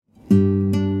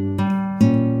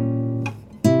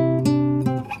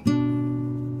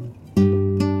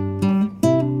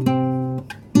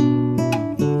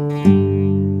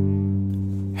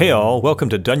Hey all, welcome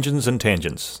to Dungeons and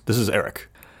Tangents. This is Eric.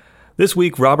 This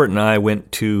week, Robert and I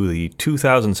went to the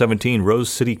 2017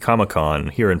 Rose City Comic Con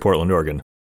here in Portland, Oregon.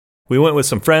 We went with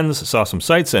some friends, saw some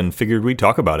sights, and figured we'd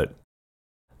talk about it.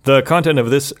 The content of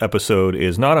this episode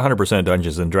is not 100%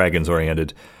 Dungeons and Dragons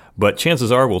oriented, but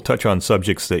chances are we'll touch on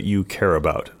subjects that you care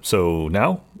about. So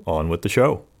now, on with the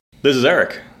show. This is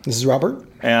Eric. This is Robert.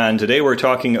 And today we're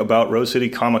talking about Rose City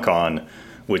Comic Con,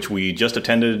 which we just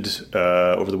attended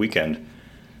over the weekend.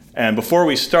 And before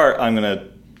we start, I'm going to,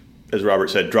 as Robert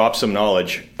said, drop some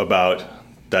knowledge about,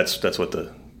 that's what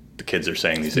the kids are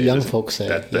saying these days. The young folks say.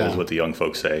 That is what the young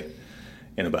folks say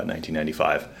in about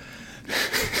 1995.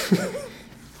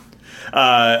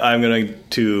 I'm going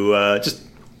to just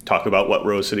talk about what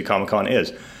Rose City Comic Con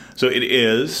is. So it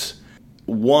is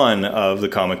one of the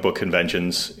comic book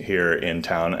conventions here in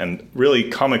town. And really,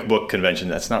 comic book convention,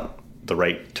 that's not the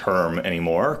right term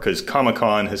anymore, because Comic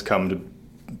Con has come to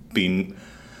be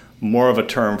more of a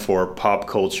term for pop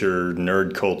culture,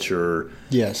 nerd culture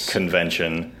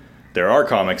convention. There are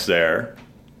comics there,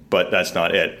 but that's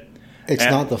not it. It's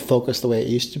not the focus the way it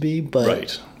used to be, but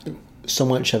right. So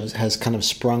much has kind of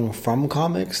sprung from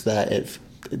comics that it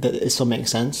still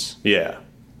makes sense. Yeah.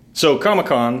 So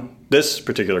Comic-Con, this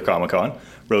particular Comic-Con,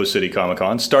 Rose City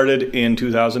Comic-Con, started in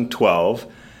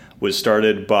 2012, was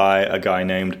started by a guy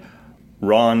named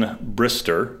Ron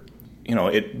Brister. You know,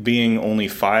 it being only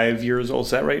 5 years old,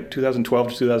 is that right? 2012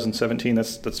 to 2017,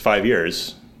 that's 5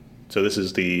 years. So this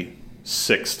is the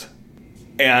sixth.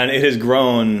 And it has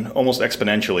grown almost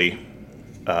exponentially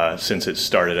since it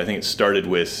started. I think it started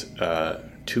with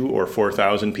 2,000 or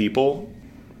 4,000 people.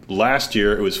 Last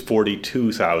year, it was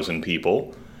 42,000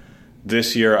 people.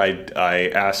 This year, I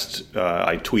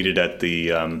tweeted at the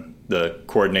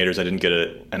coordinators. I didn't get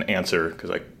an answer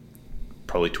because I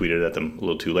probably tweeted at them a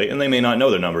little too late, and they may not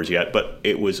know their numbers yet, but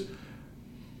it was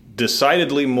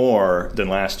decidedly more than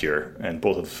last year, and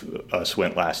both of us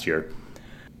went last year.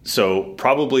 So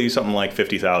probably something like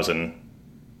 50,000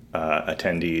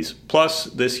 attendees. Plus,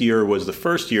 this year was the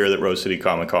first year that Rose City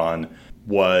Comic Con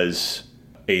was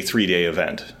a 3-day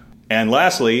event. And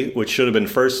lastly, which should have been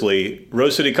firstly,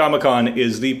 Rose City Comic Con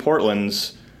is a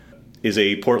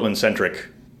Portland-centric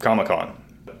Comic Con.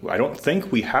 I don't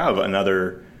think we have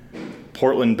another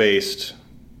Portland-based,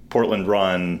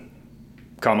 Portland-run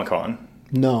Comic-Con.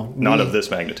 No. Not of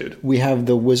this magnitude. We have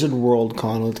the Wizard World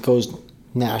Con, which goes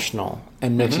national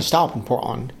and makes a stop in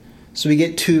Portland. So we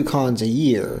get 2 cons a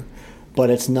year, but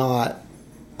it's not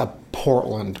a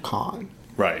Portland con.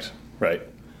 Right.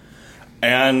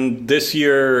 And this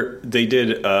year they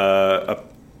did a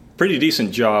pretty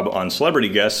decent job on celebrity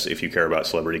guests, if you care about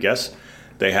celebrity guests.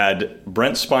 They had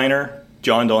Brent Spiner,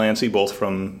 John Delancey, both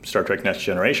from Star Trek Next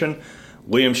Generation,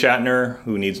 William Shatner,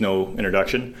 who needs no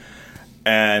introduction,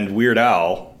 and Weird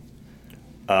Al.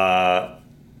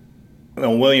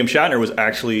 William Shatner was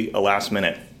actually a last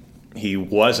minute. He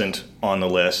wasn't on the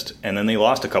list, and then they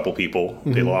lost a couple people.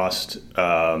 Mm-hmm. They lost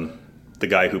the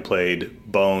guy who played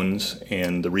Bones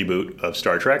in the reboot of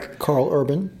Star Trek. Carl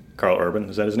Urban,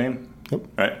 is that his name? Yep.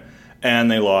 Right. And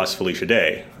they lost Felicia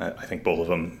Day. I think both of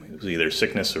them, it was either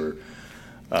sickness or...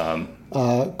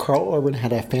 Carl Urban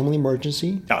had a family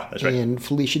emergency. That's right. And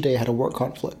Felicia Day had a work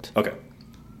conflict. Okay.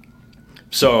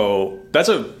 So that's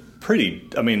a pretty,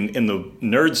 in the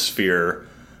nerd sphere,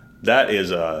 that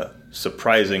is a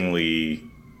surprisingly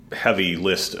heavy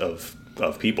list of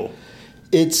people.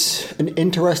 It's an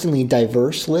interestingly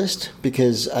diverse list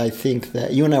because I think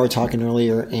that you and I were talking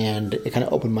earlier and it kind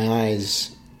of opened my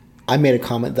eyes. I made a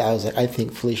comment that I was like, I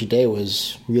think Felicia Day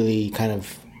was really kind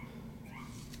of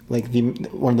like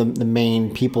one of the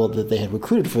main people that they had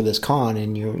recruited for this con,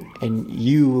 and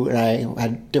you and I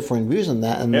had differing views on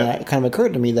that, and that kind of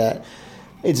occurred to me that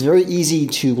it's very easy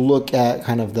to look at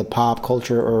kind of the pop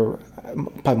culture, or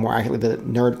probably more accurately the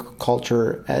nerd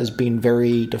culture, as being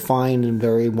very defined and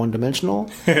very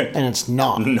one-dimensional, and it's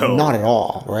not. No. Not at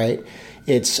all, right?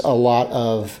 It's a lot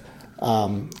of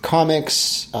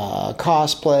comics,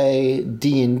 cosplay,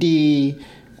 D&D,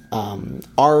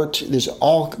 art.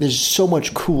 There's so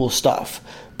much cool stuff,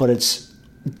 but it's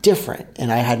different,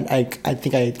 and I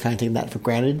think I had kind of taken that for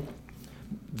granted.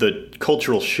 The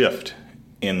cultural shift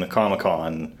in the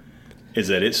Comic-Con is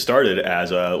that it started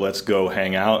as a let's go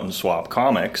hang out and swap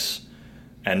comics,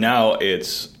 and now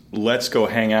it's let's go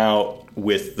hang out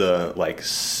with the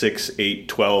 6, 8,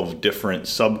 12 different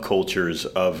subcultures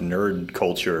of nerd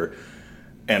culture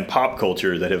and pop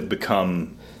culture that have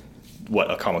become what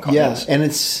a Comic-Con is. Yeah, and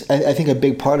I think a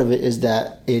big part of it is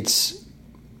that it's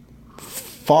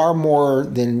far more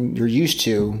than you're used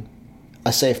to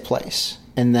a safe place.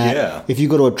 And that if you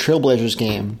go to a Trailblazers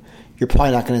game, you're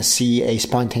probably not going to see a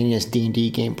spontaneous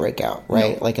D&D game breakout,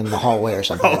 right? No. Like in the hallway or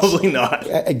something. Probably not.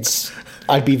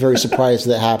 I'd be very surprised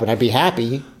if that happened. I'd be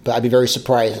happy, but I'd be very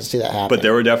surprised to see that happen. But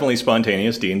there were definitely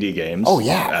spontaneous D&D games. Oh,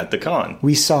 yeah. At the con.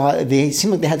 We saw they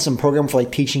seemed like they had some program for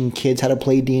like teaching kids how to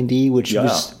play D&D, which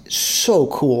was so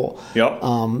cool. Yep.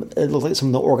 It looked like some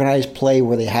of the organized play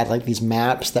where they had like these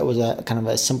maps that was a kind of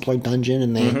a simpler dungeon,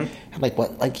 and they had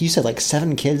like you said, like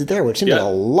 7 kids there, which seemed like a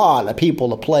lot of people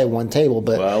to play one table.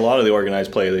 But a lot of the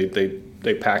organized play,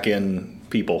 they pack in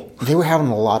people. They were having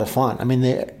a lot of fun. I mean,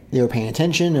 they were paying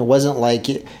attention. It wasn't like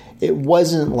it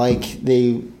wasn't like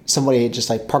somebody had just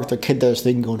like parked their kid there so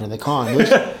they can go into the con.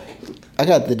 I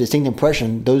got the distinct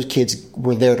impression those kids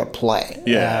were there to play.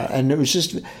 Yeah. And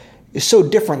it's so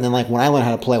different than like when I learned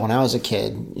how to play when I was a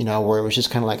kid, where it was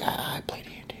just kind of like, I play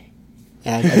D&D.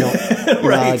 And I don't,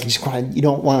 Right. you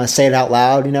don't want to say it out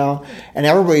loud, and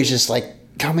everybody's just like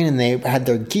coming and they had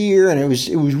their gear and it was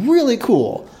really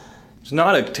cool. It's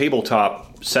not a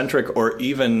tabletop centric, or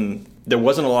even there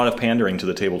wasn't a lot of pandering to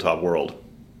the tabletop world.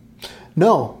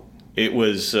 No. It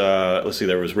was, let's see,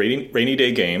 there was Rainy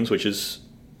Day Games, which is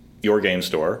your game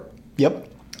store. Yep.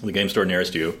 The game store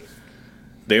nearest you.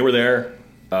 They were there.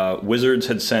 Wizards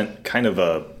had sent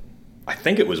I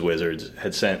think it was Wizards,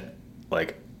 had sent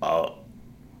like, I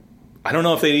don't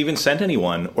know if they'd even sent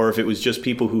anyone or if it was just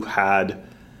people who had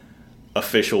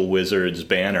official Wizards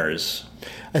banners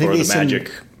for the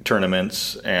Magic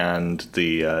tournaments and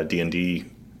the D&D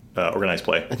organized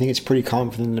play. I think it's pretty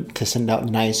common for them to send out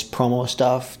nice promo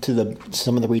stuff to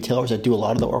some of the retailers that do a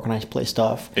lot of the organized play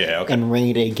stuff. Yeah, okay. And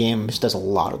Rainy Day Games does a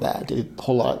lot of that. They do a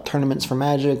whole lot of tournaments for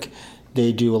Magic.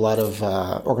 They do a lot of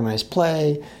organized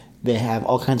play. They have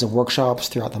all kinds of workshops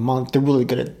throughout the month. They're really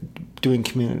good at doing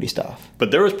community stuff. But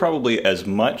there was probably as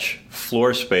much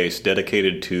floor space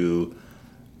dedicated to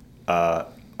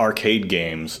arcade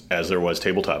games as there was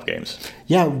tabletop games.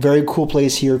 Yeah, very cool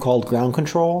place here called Ground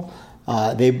Control.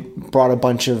 They brought a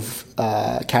bunch of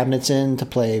cabinets in to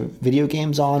play video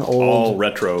games on. All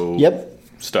retro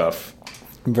stuff.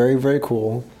 Very, very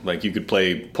cool. Like you could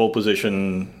play Pole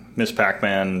Position, Miss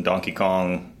Pac-Man, Donkey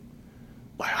Kong.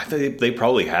 I think they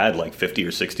probably had like 50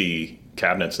 or 60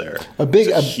 cabinets there. A big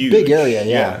area,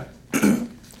 yeah.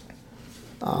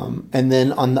 And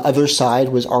then on the other side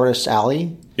was Artist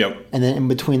Alley. Yep. And then in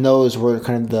between those were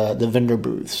kind of the vendor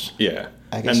booths. Yeah.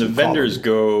 And the vendors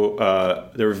there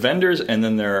are vendors, and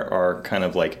then there are kind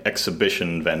of like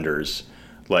exhibition vendors,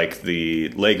 like the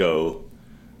Lego.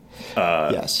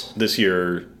 Yes. This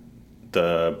year,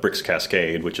 the Bricks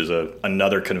Cascade, which is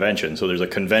another convention. So there's a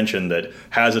convention that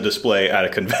has a display at a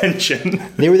convention.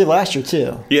 They were there last year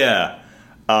too. Yeah.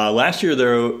 Last year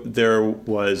there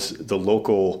was the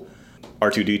local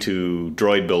R2-D2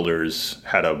 droid builders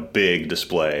had a big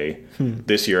display.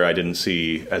 This year I didn't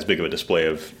see as big of a display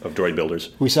of droid builders.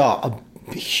 We saw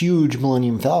a huge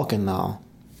Millennium Falcon though.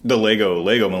 The Lego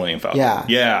Millennium Falcon. Yeah.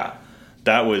 Yeah.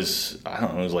 That was, I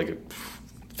don't know, it was like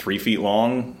 3 feet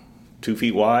long, 2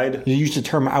 feet wide. You used a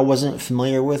term I wasn't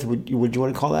familiar with. Would you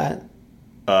want to call that?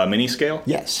 Mini scale?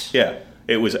 Yes. Yeah.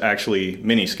 It was actually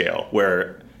mini scale,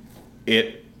 where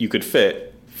you could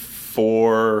fit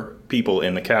 4 people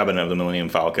in the cabin of the Millennium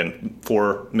Falcon,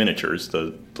 4 miniatures,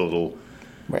 the little...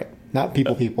 Right. Not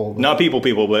people. But. Not people,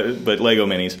 but Lego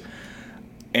minis.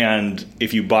 And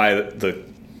if you buy the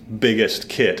biggest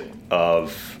kit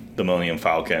of the Millennium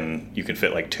Falcon, you can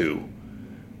fit like 2.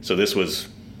 So this was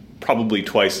probably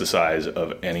twice the size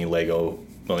of any Lego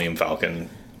Millennium Falcon.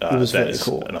 It was that very is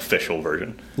cool. An official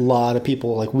version. A lot of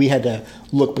people, like we had to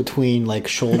look between like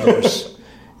shoulders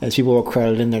as people were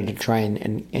crowded in there to try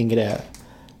and get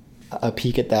a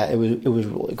peek at that. It was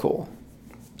really cool.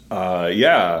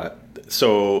 Yeah.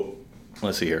 So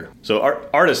let's see here. So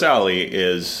Artist Alley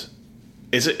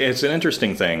it's an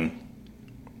interesting thing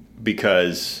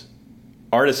because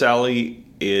Artist Alley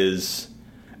is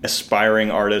aspiring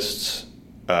artists,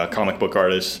 comic book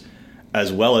artists,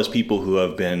 as well as people who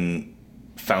have been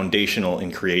foundational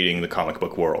in creating the comic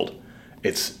book world.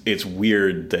 It's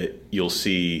weird that you'll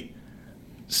see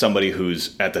somebody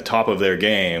who's at the top of their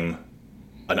game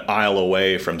an aisle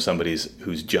away from somebody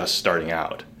who's just starting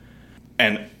out.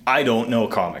 And I don't know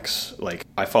comics. Like,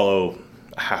 I follow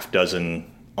a half dozen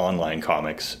online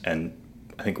comics, and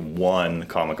I think one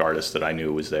comic artist that I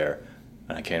knew was there,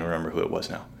 and I can't remember who it was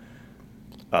now.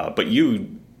 But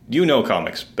you know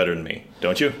comics better than me,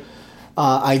 don't you?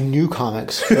 I knew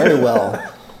comics very well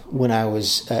when I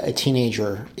was a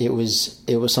teenager. It was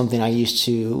something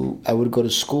I would go to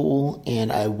school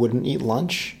and I wouldn't eat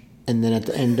lunch, And then at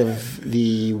the end of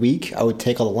the week, I would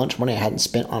take all the lunch money I hadn't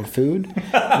spent on food,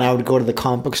 and I would go to the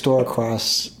comic book store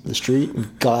across the street.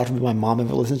 And God forbid my mom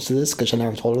ever listens to this because I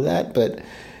never told her that, but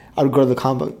I would go to the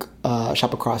comic book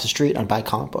shop across the street and buy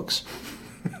comic books.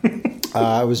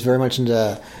 I was very much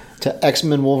into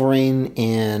X-Men, Wolverine,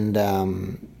 and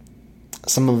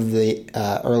some of the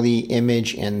early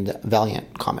Image and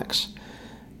Valiant comics.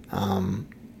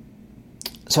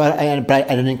 So I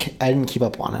didn't keep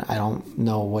up on it. I don't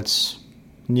know what's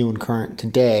new and current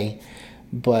today,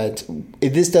 but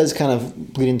this does kind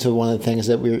of lead into one of the things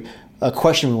that a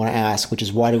question we want to ask, which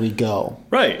is why do we go?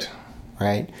 Right.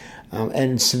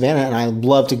 And Savannah and I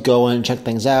love to go and check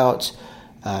things out,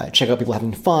 check out people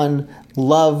having fun,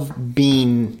 love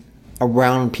being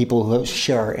around people who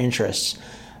share our interests.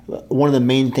 One of the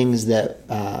main things that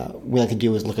we like to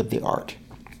do is look at the art.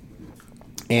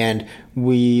 And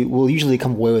we will usually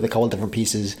come away with a couple of different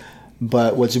pieces.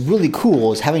 But what's really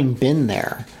cool is having been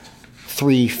there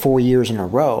 3-4 years in a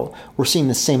row, we're seeing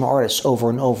the same artists over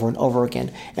and over and over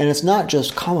again. And it's not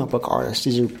just comic book artists.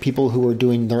 These are people who are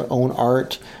doing their own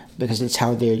art because it's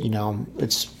how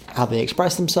it's how they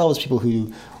express themselves. People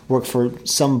who work for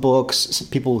some books,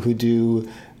 people who do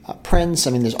prints.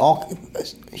 I mean, there's all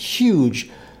a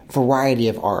huge variety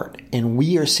of art, and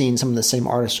we are seeing some of the same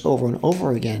artists over and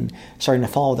over again starting to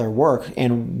follow their work,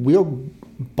 and we'll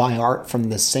buy art from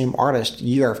the same artist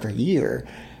year after year,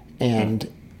 and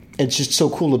it's just so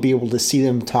cool to be able to see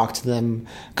them, talk to them,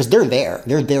 because they're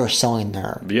there selling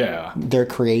their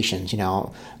creations,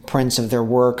 prints of their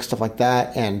work, stuff like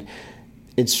that, and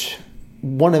it's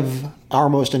one of our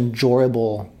most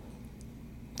enjoyable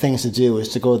things to do is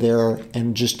to go there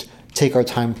and just take our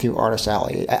time through Artist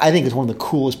Alley. I think it's one of the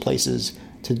coolest places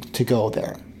to go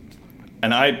there.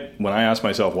 And when I ask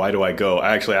myself, why do I go?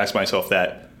 I actually asked myself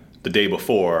that the day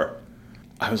before.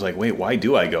 I was like, wait, why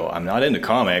do I go? I'm not into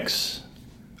comics.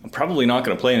 I'm probably not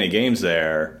going to play any games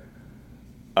there.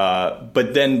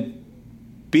 But then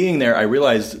being there, I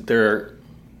realized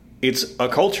it's a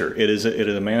culture. It is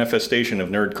a manifestation of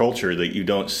nerd culture that you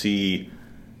don't see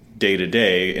day to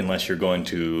day unless you're going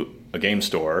to a game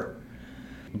store.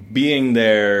 Being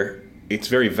there, it's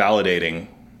very validating,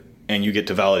 and you get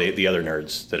to validate the other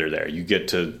nerds that are there. You get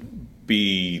to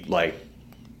be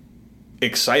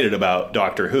excited about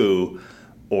Doctor Who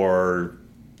or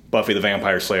Buffy the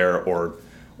Vampire Slayer or.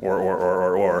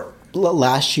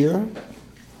 Last year,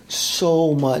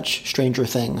 so much Stranger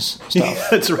Things stuff.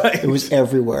 That's right. It was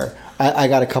everywhere. I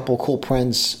got a couple cool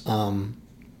prints,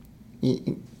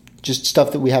 just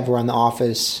stuff that we have around the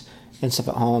office and stuff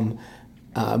at home.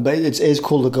 But it's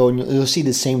cool to go and you'll see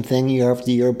the same thing year after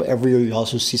year, but every year you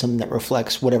also see something that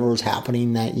reflects whatever was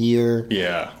happening that year.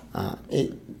 Yeah.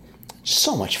 Just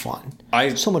so much fun.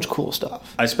 So much cool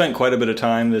stuff. I spent quite a bit of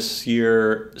time this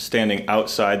year standing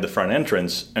outside the front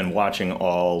entrance and watching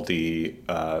all the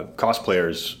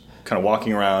cosplayers kind of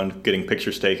walking around, getting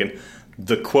pictures taken.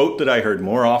 The quote that I heard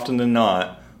more often than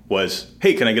not was,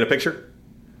 "Hey, can I get a picture?"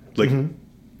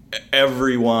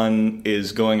 Everyone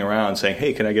is going around saying,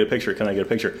 "Hey, can I get a picture? Can I get a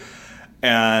picture?"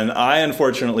 And I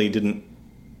unfortunately didn't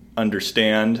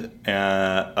understand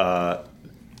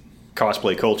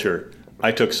cosplay culture.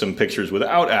 I took some pictures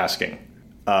without asking,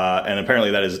 and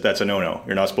apparently that's a no-no.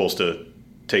 You're not supposed to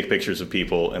take pictures of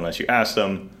people unless you ask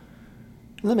them.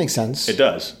 That makes sense. It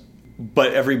does,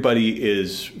 but everybody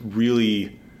is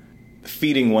really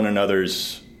feeding one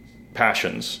another's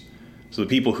passions. So the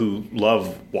people who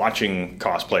love watching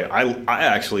cosplay, I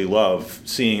actually love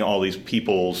seeing all these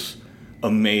people's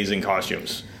amazing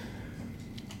costumes.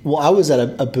 Well, I was at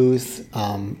a booth.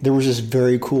 There was this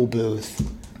very cool booth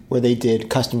where they did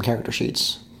custom character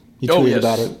sheets. You tweeted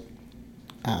about it.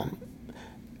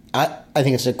 I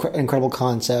think it's an incredible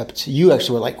concept. You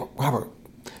actually were like, "Robert,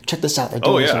 check this out. They're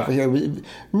doing this over here."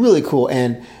 Really cool.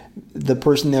 And the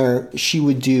person there, she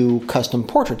would do custom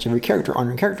portraits of your character on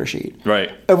your character sheet. Right.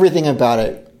 Everything about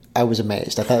it, I was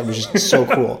amazed. I thought it was just so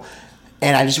cool.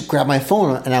 And I just grabbed my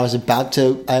phone and I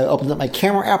opened up my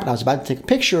camera app and I was about to take a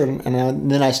picture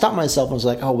and then I stopped myself and was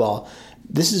like, oh, well,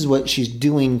 this is what she's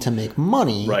doing to make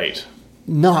money. Right.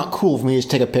 Not cool for me to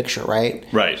just take a picture, right?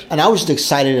 Right. And I was just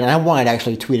excited and I wanted to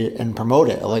actually tweet it and promote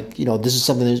it. Like, this is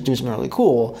something that's doing something really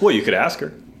cool. Well, you could ask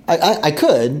her. I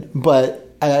could, but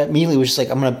I immediately was just like,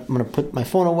 I'm gonna put my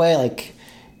phone away. Like,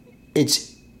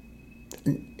 it's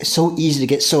so easy to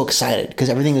get so excited because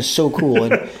everything is so cool,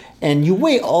 and you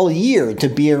wait all year to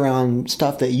be around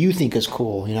stuff that you think is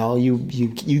cool.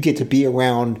 You get to be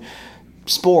around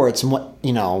sports and what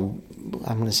I'm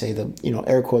gonna say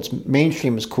air quotes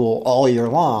mainstream is cool all year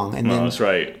long, and then that's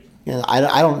right.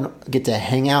 I don't get to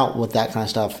hang out with that kind of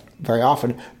stuff very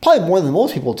often. Probably more than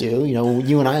most people do. You know,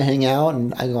 you and I hang out,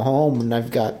 and I go home, and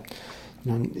I've got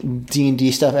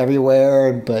D&D stuff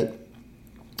everywhere. But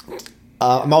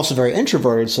I'm also very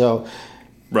introverted, so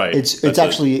right. It's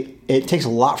actually it takes a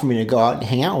lot for me to go out and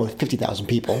hang out with 50,000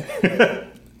 people.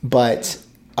 But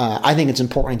I think it's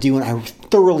important to do, and I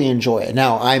thoroughly enjoy it.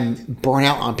 Now, I'm burnt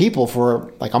out on people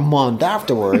for like a month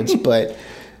afterwards, but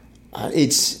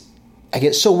I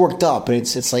get so worked up, and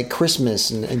it's like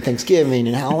Christmas and Thanksgiving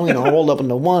and Halloween all rolled up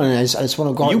into one, and I just want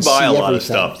to go out and see everything. You buy a lot of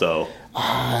stuff, though.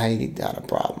 I got a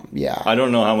problem, yeah. I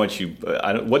don't know how much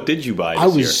what did you buy this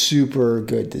year? I was super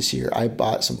good this year. I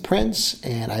bought some prints,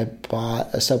 and I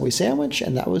bought a Subway sandwich,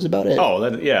 and that was about it. Oh,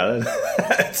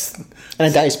 that's... And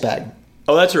a dice bag.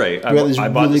 Oh, that's right. I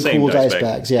bought really the same cool dice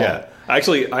bags. Yeah.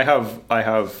 Actually, I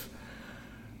have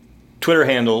Twitter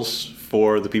handles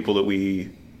for the people that we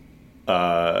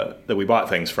bought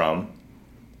things from.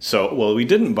 So, well, we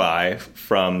didn't buy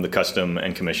from the custom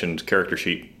and commissioned character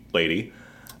sheet lady,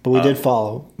 but we did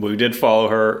follow. We did follow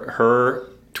her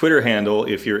Twitter handle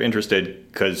if you're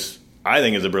interested, because I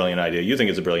think it's a brilliant idea. You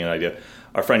think it's a brilliant idea.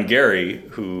 Our friend Gary,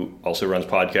 who also runs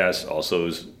podcasts,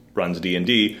 also runs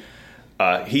D&D.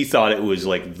 He thought it was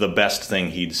like the best thing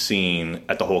he'd seen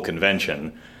at the whole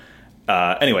convention.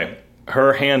 Anyway,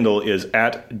 her handle is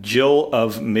at Jill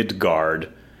of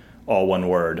Midgard, all one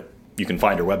word. You can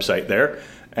find her website there,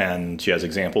 and she has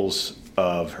examples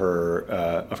of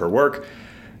her work.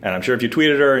 And I'm sure if you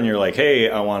tweeted her and you're like, "Hey,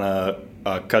 I want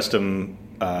a custom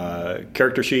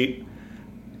character sheet,"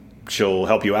 she'll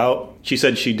help you out. She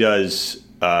said she does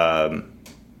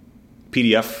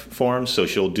PDF forms, so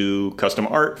she'll do custom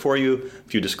art for you.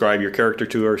 If you describe your character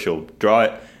to her, she'll draw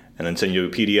it and then send you a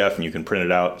PDF, and you can print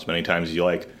it out as many times as you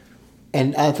like.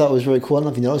 And I thought it was really cool. I don't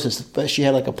know if you noticed this, but she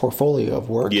had like a portfolio of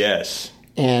work. Yes.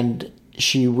 And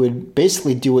she would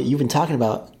basically do what you've been talking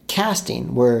about,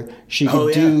 casting, where she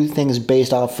could do things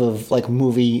based off of like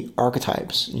movie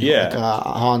archetypes. You know, like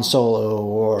Han Solo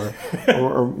or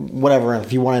whatever,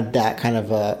 if you wanted that kind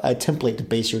of a template to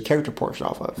base your character portrait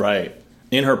off of. Right.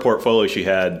 In her portfolio, she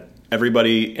had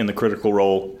everybody in the Critical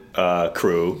Role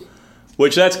crew,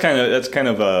 which that's kind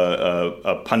of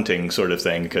a punting sort of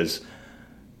thing, because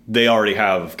they already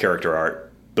have character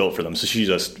art built for them. So she's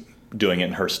just doing it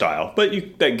in her style.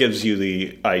 But that gives you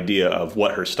the idea of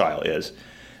what her style is.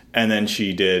 And then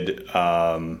she did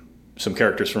some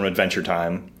characters from Adventure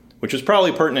Time, which was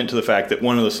probably pertinent to the fact that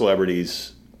one of the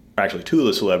celebrities, actually two of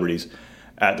the celebrities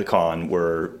at the con,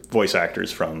 were voice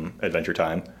actors from Adventure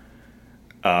Time.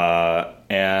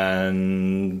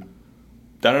 And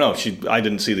I don't know. I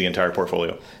didn't see the entire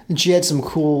portfolio. And she had some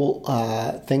cool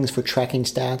things for tracking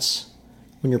stats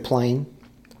when you're playing.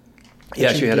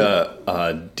 Yeah, she had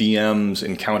a DM's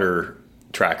encounter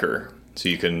tracker, so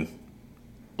you can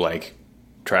like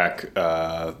track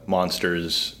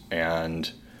monsters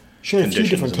and she had a few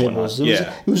different tables. It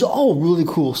was all really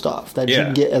cool stuff that you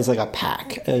can get as like a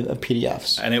pack of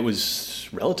PDFs. And it was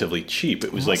relatively cheap.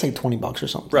 It was like $20 or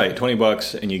something. Right,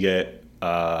 $20, and you get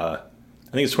I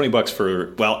think it's $20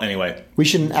 for, well, anyway. We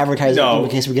shouldn't advertise it in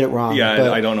case we get it wrong. Yeah,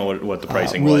 but, I don't know what the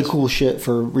pricing was. Really cool shit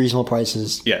for reasonable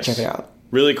prices. Yes. Check it out.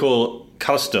 Really cool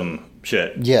custom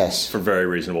shit. Yes. For very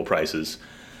reasonable prices.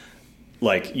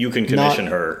 Like, you can commission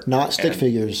her. Not stick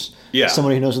figures. Yeah.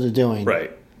 Somebody who knows what they're doing.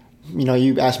 Right. You know,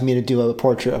 you asked me to do a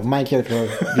portrait of my character.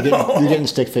 You're getting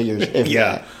stick figures. If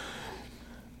that.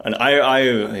 And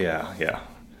yeah.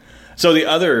 So the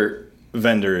other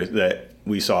vendor that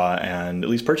we saw and at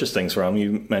least purchased things from,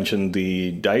 you mentioned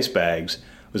the dice bags,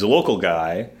 was a local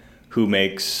guy who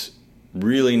makes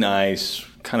really nice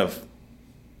kind of,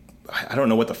 I don't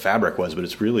know what the fabric was, but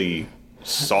it's really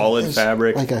solid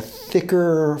fabric. Like a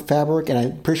thicker fabric, and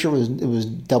I'm pretty sure it was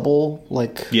double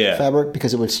fabric,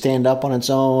 because it would stand up on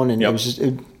its own, and it was just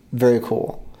very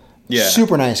cool. Yeah.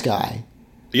 Super nice guy.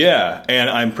 Yeah, and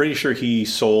I'm pretty sure he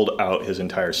sold out his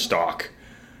entire stock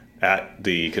at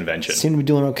the convention. Seemed to be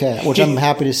doing okay, which I'm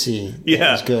happy to see.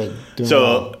 Yeah. It's good.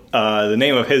 So the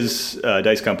name of his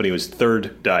dice company was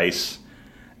Third Dice,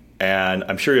 and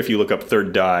I'm sure if you look up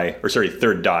Third Die,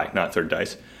 not Third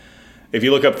Dice. If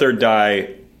you look up Third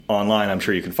Die online, I'm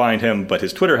sure you can find him, but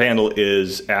his Twitter handle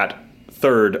is at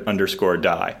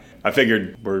 @third_die. I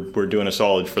figured we're doing a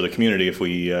solid for the community if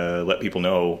we let people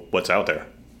know what's out there.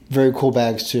 Very cool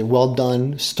bags too. Well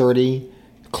done, sturdy,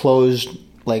 closed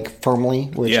firmly,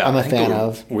 which I'm a fan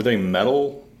of. Were they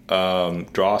metal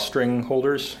drawstring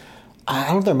holders? I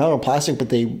don't know if they're metal or plastic,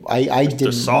 but I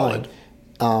did solid.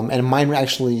 And mine were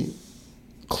actually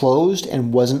closed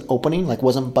and wasn't opening,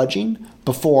 wasn't budging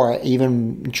before I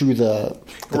even drew the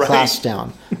clasp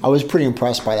down. I was pretty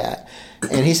impressed by that.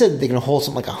 And he said they can hold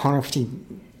something like 150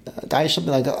 dice,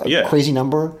 something like a Yeah. crazy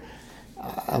number.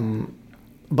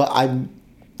 But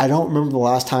I don't remember the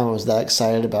last time I was that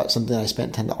excited about something I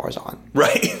spent $10 on.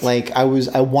 Right. Like I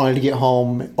wanted to get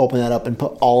home, open that up, and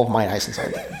put all of my dice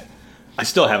inside there. I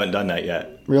still haven't done that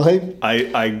yet. Really?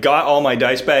 I got all my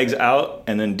dice bags out,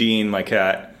 and then Dean, my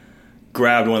cat,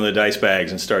 grabbed one of the dice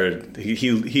bags and started.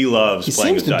 He loves He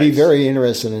playing seems with to dice. be very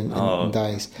interested in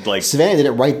dice. like- Savannah did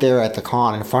it right there at the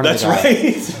con in front of That's the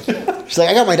guy. right. She's like,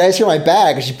 I got my dice here in my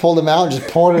bag, and she pulled them out and just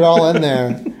poured it all in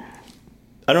there.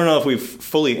 I don't know if we've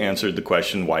fully answered the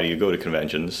question, why do you go to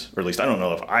conventions? Or at least I don't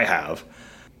know if I have.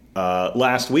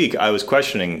 Last week, I was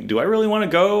questioning, do I really want to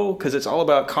go? Because it's all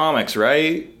about comics,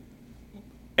 right?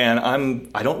 And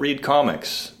I don't read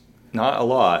comics. Not a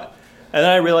lot. And then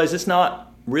I realized it's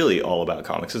not really all about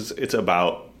comics. It's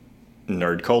about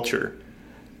nerd culture.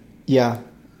 Yeah.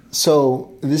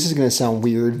 So this is going to sound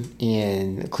weird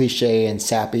and cliche and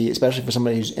sappy, especially for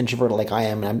somebody who's introverted like I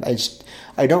am. And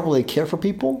I don't really care for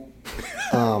people.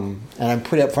 And I'm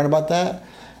pretty upfront about that.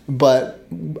 But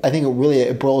I think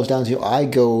it boils down to I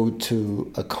go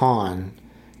to a con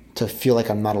to feel like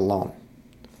I'm not alone.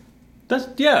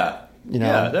 Yeah,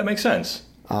 know? that makes sense.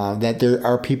 That there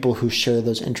are people who share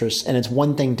those interests. And it's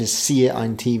one thing to see it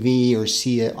on TV or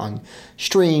see it on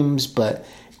streams, but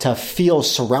to feel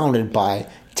surrounded by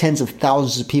tens of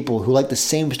thousands of people who like the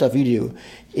same stuff you do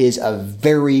is a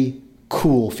very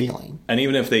cool feeling. And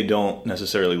even if they don't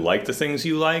necessarily like the things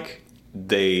you like,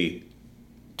 they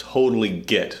totally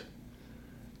get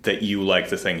that you like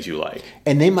the things you like.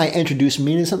 And they might introduce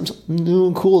me to something new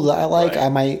and cool that I like. Right. I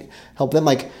might help them.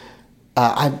 Like,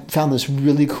 I found this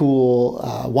really cool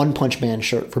One Punch Man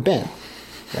shirt for Ben,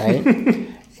 right?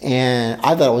 And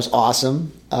I thought it was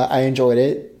awesome. I enjoyed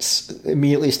it.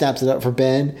 Immediately snapped it up for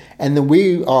Ben. And then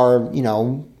we are,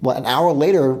 an hour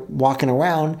later walking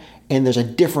around, and there's a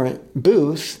different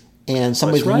booth, and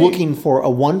somebody's That's right. looking for a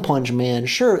One Punch Man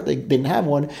shirt. They didn't have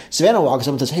one. Savannah walks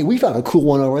up and says, hey, we found a cool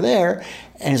one over there.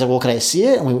 And he's like, well, can I see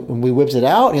it? And we whipped it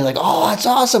out. And he's like, oh, that's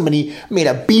awesome. And he made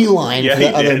a beeline for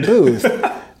the other booth.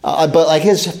 But like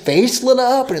his face lit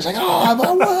up, and it's like,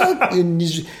 oh, what?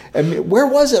 And where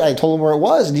was it? I told him where it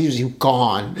was, and he was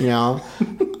gone.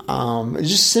 It's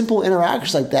just simple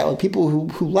interactions like that with people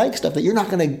who like stuff that you're not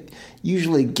going to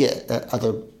usually get at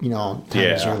other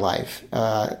times in your life,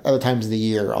 other times of the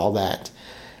year, all that.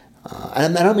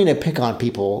 And I don't mean to pick on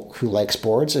people who like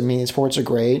sports. I mean, sports are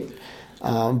great,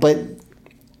 but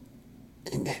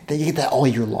they get that all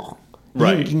year long.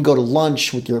 Right. You can go to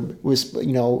lunch with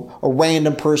a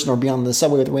random person, or be on the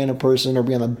subway with a random person, or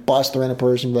be on the bus with a random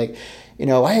person, be like,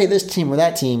 hey, this team or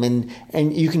that team,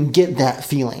 and you can get that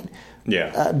feeling.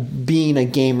 Yeah. Being a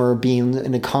gamer, being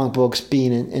into comic books,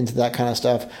 being into that kind of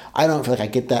stuff, I don't feel like I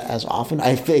get that as often.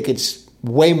 I feel like it's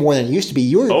way more than it used to be.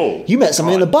 You met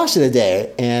somebody on the bus the other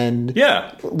day, and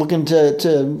looking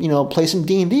to play some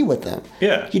D&D with them.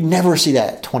 Yeah. You'd never see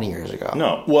that 20 years ago.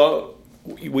 No. Well,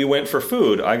 we went for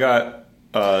food. I got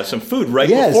some food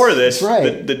before this. That's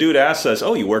right. The dude asked us,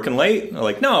 "Oh, you working late?" I'm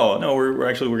like, "No,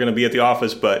 we're going to be at the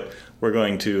office, but we're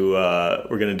going to do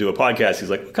a podcast." He's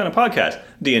like, "What kind of podcast?"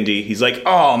 D&D. He's like,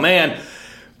 "Oh man,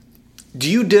 do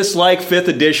you dislike 5th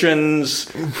editions?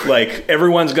 Like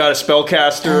everyone's got a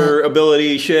spellcaster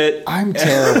ability shit." I'm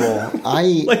terrible.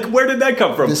 Like, where did that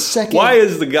come from? Why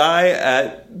is the guy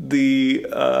at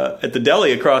the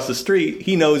deli across the street?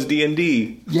 He knows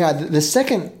D&D. Yeah, the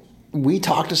second we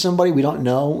talk to somebody we don't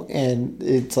know, and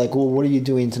it's like, well, what are you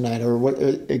doing tonight? Or what?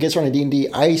 It gets around to D&D,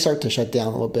 I start to shut down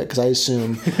a little bit because I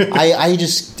assume I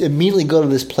just immediately go to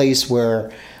this place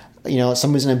where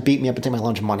somebody's going to beat me up and take my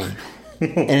lunch money.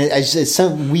 And it's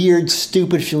some weird,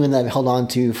 stupid feeling that I've held on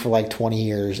to for like 20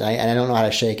 years, and I don't know how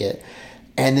to shake it.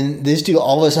 And then this dude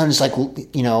all of a sudden just like,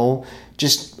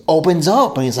 just opens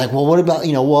up, and he's like, well, what about,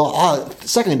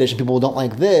 second edition people don't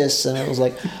like this. And it was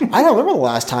like, I don't remember the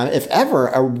last time, if ever,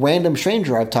 a random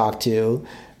stranger I've talked to,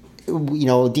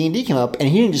 D&D came up, and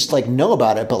he didn't just like know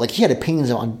about it, but like he had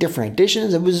opinions on different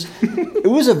editions. It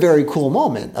was a very cool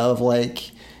moment of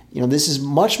like, this is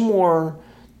much more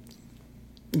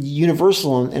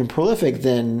universal and prolific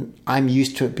than I'm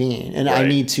used to it being, and right. I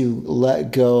need to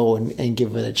let go and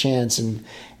give it a chance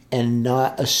and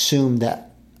not assume that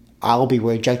I'll be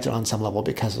rejected on some level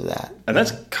because of that. And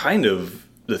that's kind of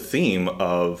the theme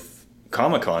of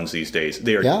Comic-Cons these days.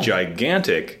 They are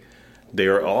gigantic. They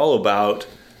are all about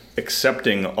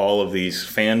accepting all of these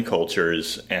fan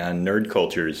cultures and nerd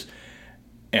cultures,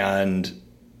 and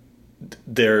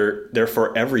they're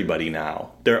for everybody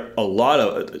now. There's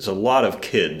a lot of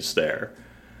kids there,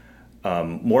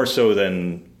 more so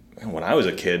than when I was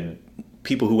a kid.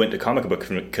 People who went to comic book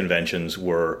conventions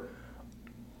were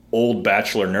old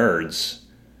bachelor nerds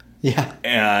Yeah.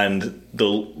 and the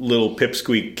little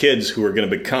pipsqueak kids who are going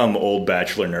to become old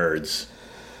bachelor nerds.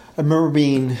 I remember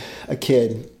being a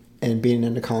kid and being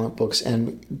into comic books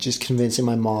and just convincing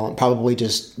my mom, probably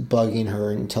just bugging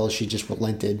her until she just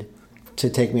relented, to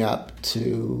take me up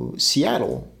to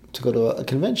Seattle to go to a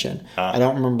convention. I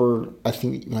don't remember, I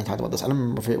think when I talked about this, I don't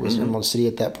remember if it was Emerald City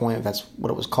at that point, if that's what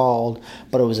it was called,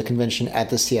 but it was a convention at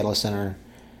the Seattle Center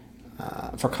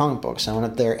for comic books. I went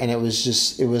up there and it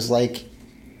was like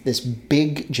this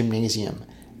big gymnasium,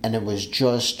 and it was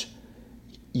just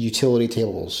utility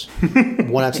tables,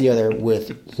 one after the other,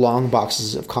 with long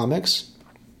boxes of comics.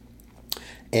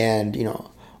 And,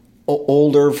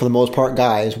 older, for the most part,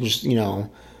 guys was,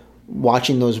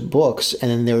 watching those books, and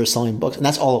then they were selling books, and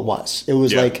that's all it was. It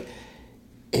was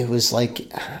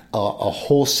like a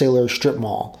wholesaler strip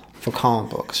mall for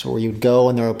comic books, where you'd go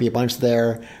and there would be a bunch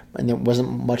there, and there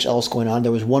wasn't much else going on.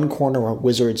 There was one corner where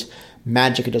Wizards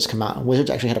Magic had just come out, and Wizards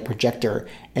actually had a projector,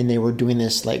 and they were doing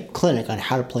this like clinic on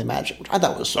how to play Magic, which I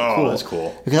thought was so cool. Oh, that's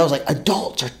cool. Because I was like,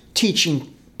 adults are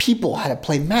teaching people how to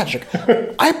play Magic.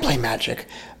 I play Magic,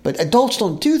 but adults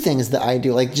don't do things that I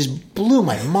do. Like, just blew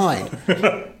my mind.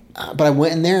 But I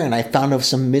went in there and I found out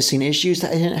some missing issues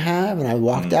that I didn't have, and I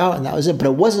walked out, and that was it. But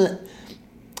it wasn't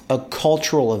a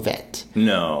cultural event.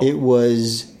 No. It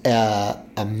was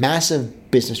a massive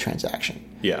business transaction.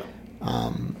 Yeah.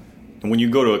 And when you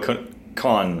go to a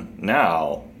con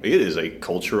now, it is a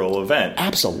cultural event.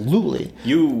 Absolutely.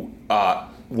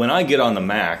 When I get on the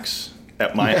Max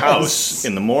at my house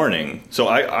in the morning, so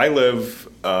I live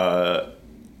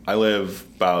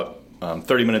about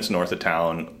 30 minutes north of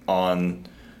town on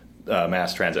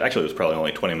mass transit. Actually, it was probably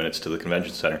only 20 minutes to the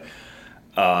convention center.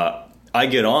 I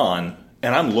get on,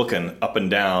 and I'm looking up and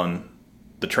down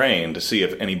the train to see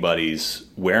if anybody's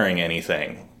wearing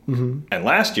anything. Mm-hmm. And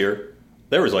last year,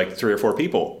 there was like 3 or 4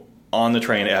 people on the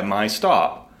train at my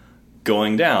stop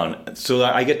going down. So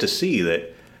that I get to see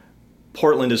that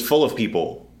Portland is full of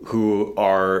people who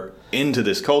are into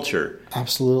this culture.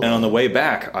 Absolutely. And on the way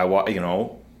back,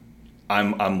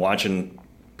 I'm watching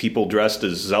people dressed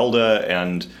as Zelda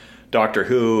and Doctor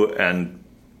Who and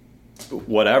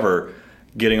whatever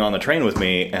getting on the train with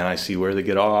me, and I see where they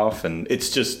get off, and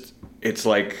it's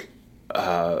like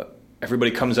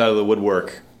everybody comes out of the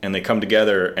woodwork and they come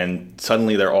together, and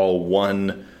suddenly they're all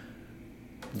one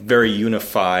very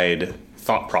unified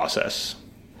thought process.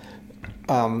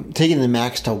 Taking the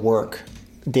Max to work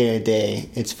day to day,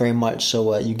 it's very much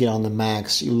so you get on the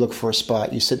Max, you look for a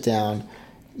spot, you sit down,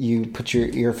 you put your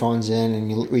earphones in,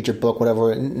 and you read your book,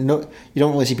 whatever. No, you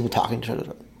don't really see people talking to each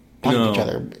other.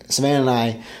 Savannah and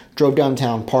I drove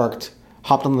downtown, parked,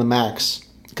 hopped on the Max,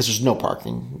 because there's no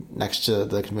parking next to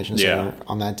the convention center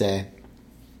on that day.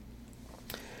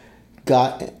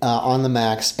 Got on the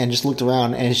Max and just looked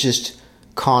around, and it's just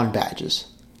con badges.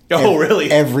 Oh,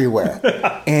 really? Everywhere.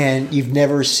 And you've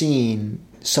never seen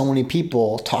so many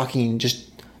people talking, just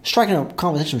striking a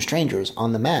conversation with strangers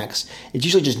on the Max. It's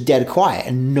usually just dead quiet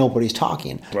and nobody's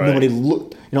talking. Right. You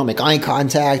don't make eye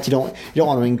contact. You don't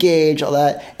want to engage, all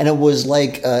that. And it was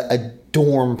like a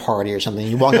dorm party or something.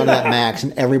 You walked onto that Max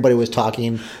and everybody was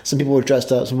talking. Some people were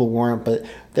dressed up, some people weren't, but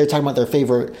they're talking about their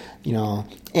favorite,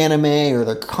 anime or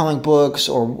their comic books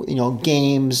or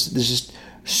games. There's just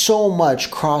so much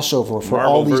crossover for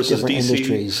Marvel all these different DC.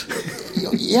 industries.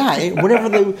 Yeah, whatever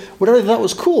they thought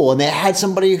was cool, and they had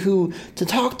somebody to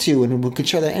talk to and who could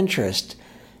share their interest.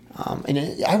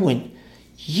 And I went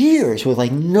years with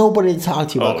nobody to talk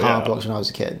to about comic books when I was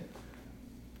a kid.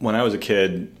 When I was a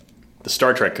kid, the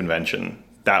Star Trek convention,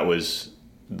 that was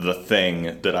the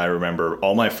thing that I remember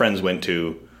all my friends went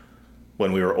to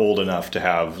when we were old enough to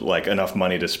have enough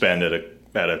money to spend at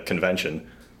a convention.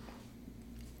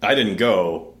 I didn't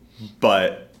go,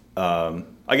 but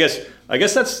I guess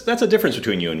that's a difference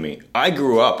between you and me. I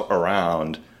grew up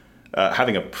around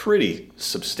having a pretty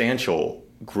substantial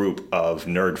group of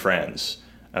nerd friends.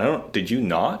 Did you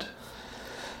not?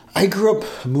 I grew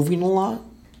up moving a lot.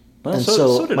 Well, and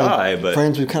so did I. But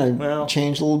friends, we kind of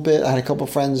changed a little bit. I had a couple of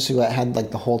friends who I had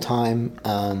the whole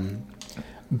time,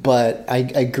 but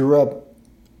I grew up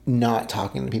not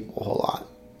talking to people a whole lot.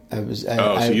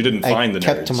 So you didn't find the nerds,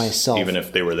 kept to myself, even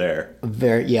if they were there.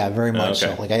 Very much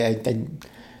okay. So.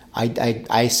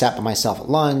 I sat by myself at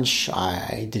lunch.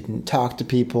 I didn't talk to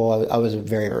people. I was a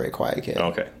very, very quiet kid.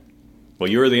 Okay. Well,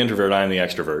 you're the introvert. I'm the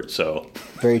extrovert. So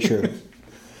very true.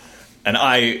 And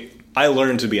I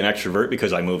learned to be an extrovert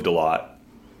because I moved a lot,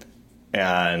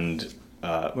 and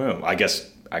I guess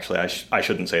actually I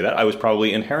shouldn't say that. I was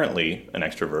probably inherently an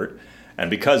extrovert, and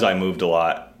because I moved a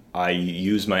lot, I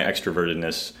used my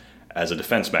extrovertedness as a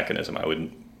defense mechanism. I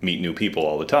would meet new people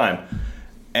all the time,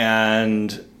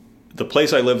 and the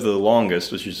place I lived the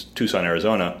longest, which is Tucson,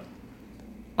 Arizona,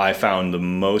 I found the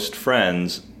most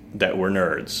friends that were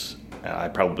nerds. I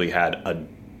probably had a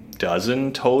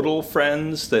dozen total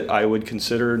friends that I would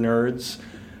consider nerds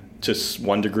to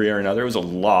one degree or another. It was a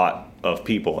lot of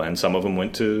people, and some of them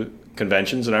went to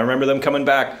conventions, and I remember them coming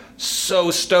back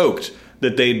so stoked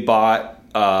that they'd bought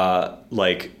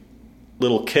like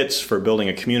little kits for building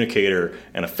a communicator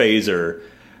and a phaser,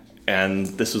 and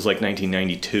this was like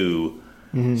 1992.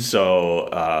 Mm-hmm. So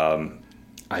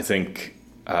I think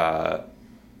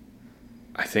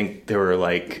there were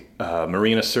like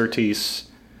Marina Sirtis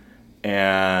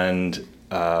and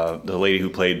the lady who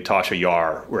played Tasha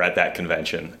Yar were at that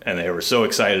convention, and they were so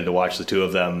excited to watch the two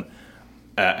of them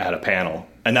at a panel.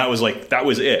 And that was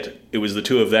it. It was the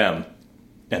two of them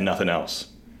and nothing else.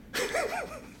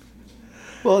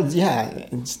 Well, yeah.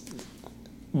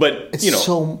 But, you know.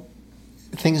 So,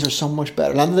 things are so much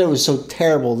better. Not that it was so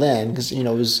terrible then, because, it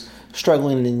was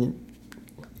struggling and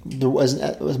there wasn't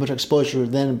as much exposure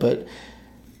then, but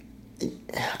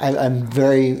I'm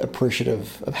very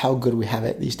appreciative of how good we have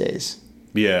it these days.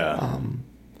 Yeah.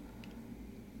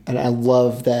 And I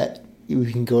love that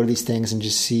we can go to these things and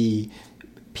just see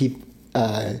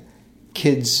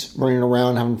kids running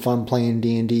around having fun playing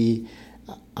D&D.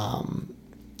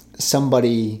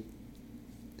 Somebody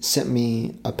sent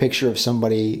me a picture of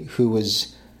somebody who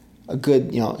was a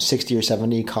good 60 or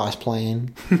 70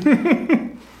 cosplaying.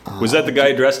 Was that the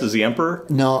guy dressed as the Emperor?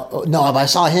 No, but I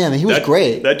saw him and he was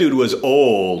great. That dude was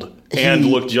old and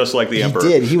looked just like the Emperor. He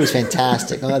did. He was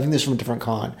fantastic. I think this is from a different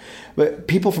con. But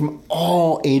people from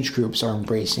all age groups are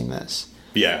embracing this.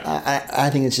 Yeah. I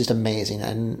think it's just amazing.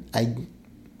 And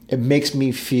it makes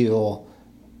me feel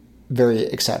very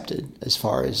accepted as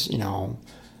far as,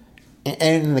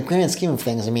 and in the grand scheme of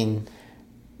things, I mean,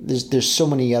 there's so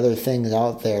many other things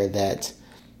out there that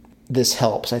this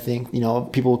helps. I think,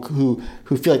 people who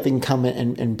feel like they can come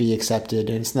in and be accepted,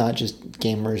 and it's not just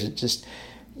gamers. It's just,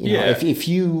 if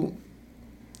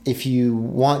you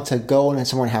want to go and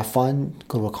somewhere and have fun,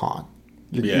 go to a con.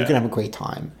 You're going to have a great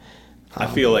time. I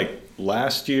feel like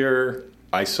last year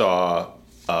I saw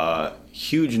a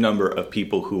huge number of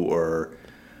people who were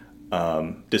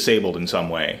disabled in some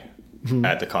way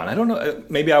at the con. I don't know.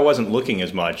 Maybe I wasn't looking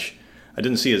as much. I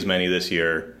didn't see as many this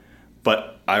year,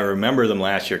 but I remember them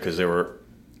last year because they were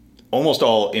almost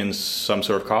all in some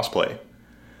sort of cosplay.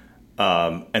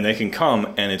 And they can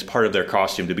come and it's part of their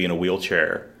costume to be in a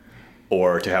wheelchair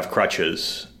or to have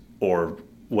crutches or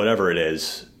whatever it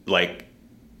is. Like,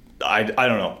 I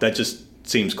don't know. That just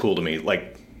seems cool to me.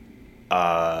 Like,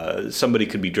 somebody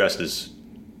could be dressed as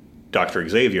Dr.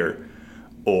 Xavier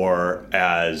or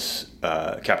as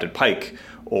Captain Pike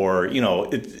or,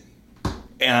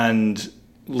 and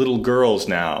little girls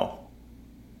now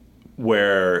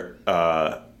where,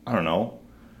 I don't know,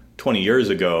 20 years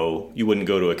ago, you wouldn't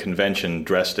go to a convention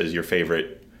dressed as your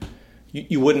favorite.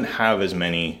 You wouldn't have as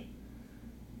many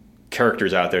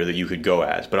characters out there that you could go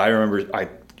as. But I remember I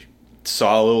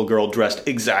saw a little girl dressed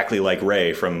exactly like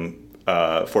Rey from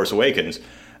Force Awakens.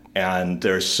 And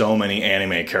there's so many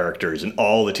anime characters, and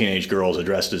all the teenage girls are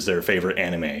dressed as their favorite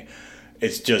anime.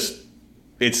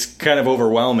 It's kind of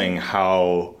overwhelming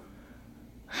how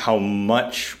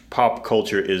much pop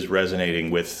culture is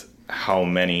resonating with how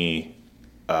many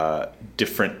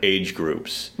different age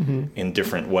groups in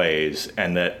different ways,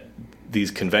 and that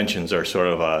these conventions are sort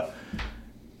of a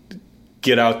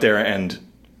get out there and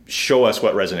show us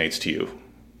what resonates to you.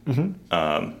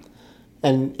 Mm-hmm.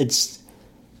 And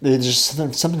there's just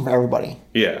something for everybody.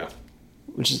 Yeah.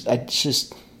 Which is, I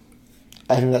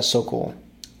think that's so cool.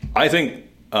 I think,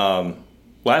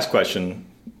 last question,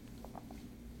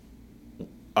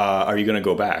 are you going to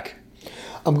go back?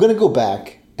 I'm going to go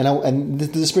back, and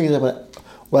this brings up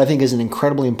what I think is an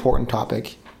incredibly important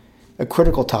topic, a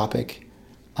critical topic,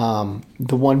 the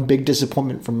one big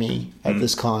disappointment for me at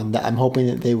this con that I'm hoping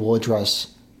that they will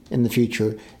address in the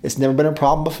future. It's never been a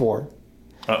problem before.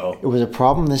 Uh-oh. It was a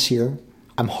problem this year.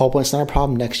 I'm hoping it's not a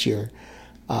problem next year.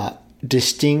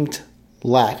 Distinct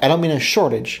lack. I don't mean a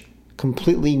shortage.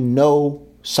 Completely no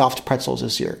soft pretzels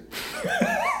this year.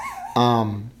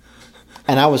 And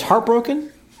I was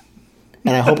heartbroken,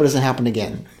 and I hope it doesn't happen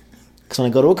again. Because when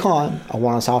I go to a con, I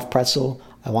want a soft pretzel,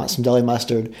 I want some deli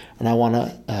mustard, and I want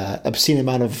an obscene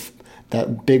amount of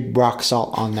that big rock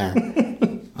salt on there.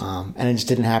 And it just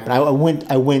didn't happen.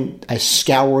 I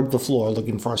scoured the floor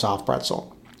looking for a soft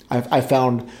pretzel. I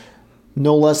found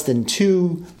no less than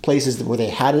 2 places where they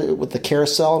had it with the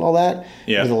carousel and all that.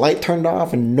 Yeah. Where the light turned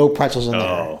off and no pretzels in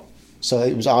there. So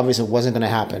it was obvious it wasn't going to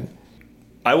happen.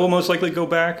 I will most likely go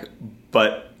back,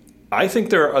 but I think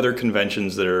there are other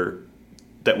conventions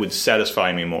that would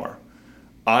satisfy me more.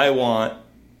 I want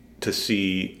to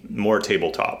see more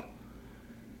tabletop.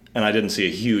 And I didn't see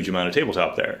a huge amount of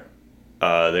tabletop there.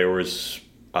 There was,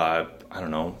 I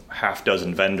don't know, half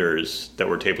dozen vendors that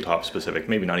were tabletop specific.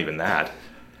 Maybe not even that.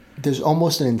 There's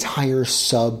almost an entire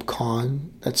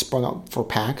sub-con that sprung up for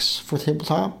PAX for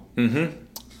tabletop.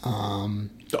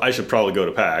 So I should probably go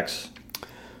to PAX.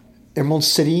 Emerald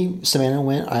City, Savannah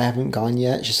went. I haven't gone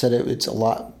yet. She said it's a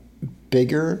lot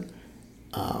bigger,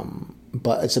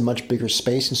 but it's a much bigger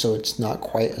space, and so it's not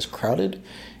quite as crowded.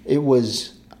 It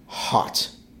was hot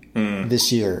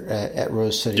this year at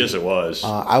Rose City. Yes, it was.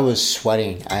 I was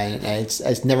sweating.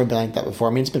 It's never been like that before.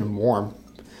 I mean, it's been warm.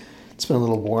 It's been a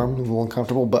little warm, a little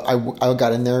uncomfortable, but I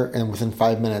got in there, and within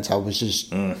 5 minutes, I was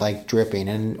just like dripping.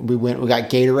 And we got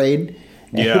Gatorade.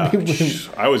 Yeah,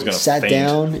 I was going to sat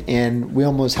down, and we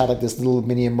almost had like this little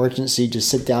mini emergency, just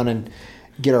sit down and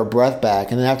get our breath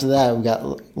back. And then after that, we got a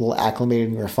little acclimated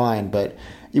and we were fine. But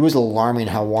it was alarming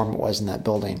how warm it was in that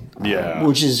building. Yeah.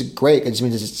 Which is great. It just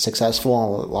means it's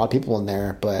successful and a lot of people in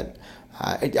there. But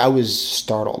I was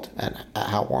startled at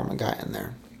how warm it got in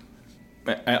there.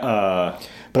 But I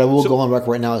will go on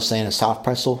record right now as saying a soft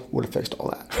pretzel would have fixed all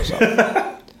that.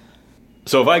 So.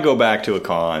 So if I go back to a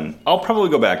con, I'll probably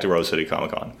go back to Rose City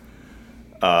Comic Con.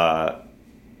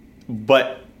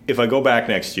 But if I go back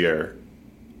next year,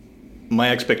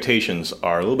 my expectations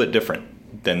are a little bit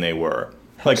different than they were.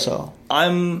 Like, so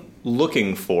I'm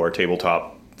looking for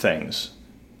tabletop things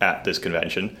at this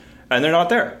convention, and they're not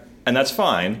there. And that's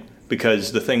fine,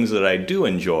 because the things that I do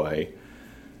enjoy,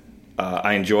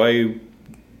 I enjoy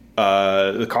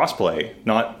the cosplay,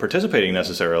 not participating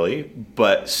necessarily,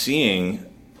 but seeing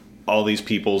all these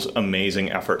people's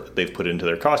amazing effort that they've put into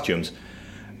their costumes.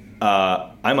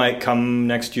 I might come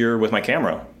next year with my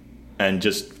camera and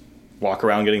just walk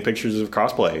around getting pictures of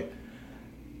cosplay.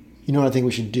 You know what I think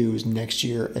we should do is next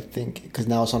year, I think, because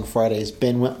now it's on Fridays.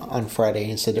 Ben went on Friday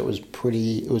and said it was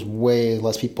way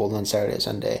less people than Saturday,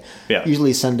 Sunday. Yeah.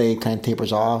 Usually Sunday kind of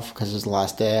tapers off because it's the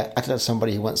last day. I talked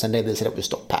somebody who went Sunday, they said it was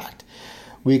still packed.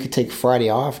 We could take Friday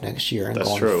off next year and go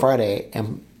on Friday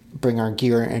and bring our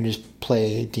gear and just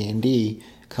play D&D.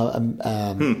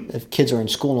 If kids are in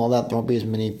school and all that, there won't be as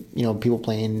many people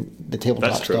playing the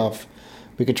tabletop stuff.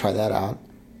 We could try that out.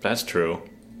 That's true.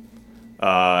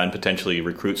 And potentially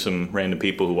recruit some random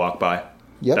people who walk by.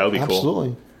 Yep, that would be absolutely.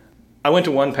 Cool. I went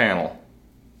to one panel,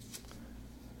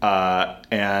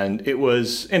 and it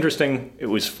was interesting. It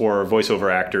was for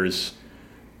voiceover actors,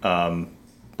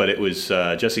 but it was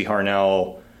Jessie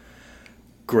Harnell,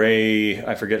 Gray,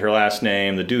 I forget her last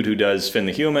name, the dude who does Finn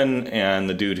the Human, and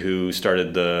the dude who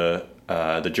started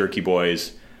the Jerky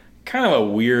Boys. Kind of a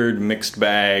weird mixed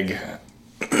bag,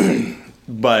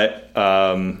 but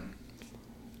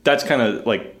that's kind of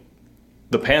like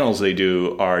the panels they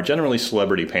do are generally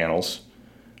celebrity panels.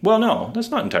 Well, no, that's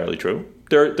not entirely true.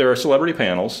 There are celebrity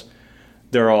panels.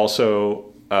 There are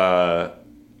also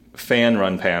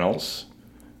fan-run panels.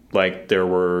 Like there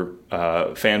were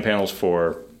fan panels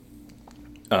for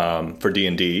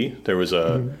D&D. There was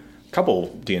a couple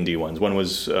D&D ones. One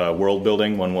was world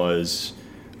building. One was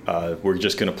we're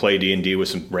just going to play D&D with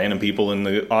some random people in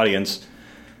the audience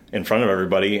in front of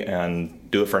everybody and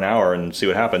do it for an hour and see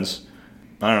what happens.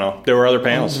 I don't know. There were other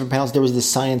panels. There was the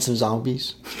Science of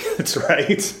Zombies. That's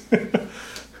right.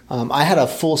 I had a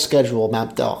full schedule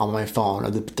mapped out on my phone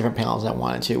of the different panels I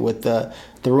wanted to, with the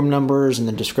room numbers and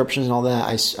the descriptions and all that.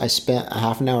 I spent a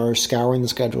half an hour scouring the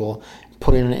schedule,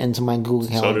 putting it into my Google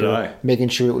Calendar, so did I. Making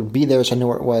sure it would be there so I knew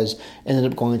where it was. Ended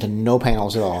up going to no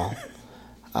panels at all.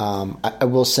 I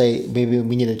will say maybe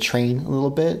we need to train a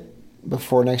little bit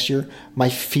before next year. My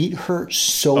feet hurt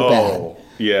so bad.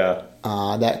 Yeah.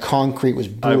 That concrete was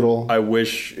brutal. I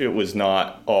wish it was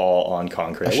not all on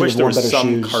concrete. I wish there was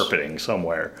some carpeting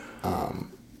somewhere.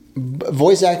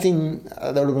 Voice acting,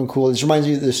 that would have been cool. This reminds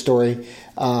me of this story.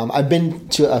 I've been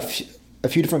to a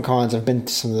few different cons. I've been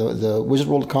to some of the Wizard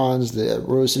World cons, the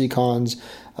Rose City cons,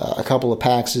 a couple of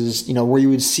PAXs, where you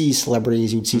would see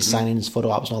celebrities, you would see signings, photo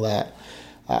ops, and all that.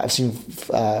 I've seen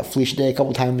Felicia Day a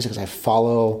couple times because I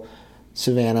follow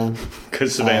Savannah.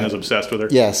 Because Savannah's obsessed with her?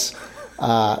 Yes.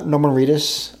 Norman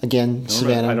Reedus, again,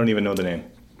 Savannah. I don't even know the name.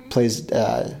 Plays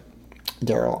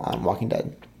Daryl on Walking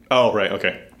Dead. Oh, right,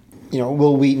 okay.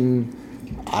 Will Wheaton,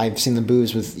 I've seen the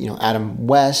booths with, Adam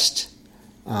West,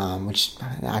 which,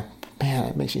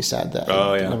 it makes me sad that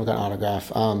I never got an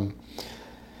autograph.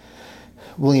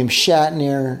 William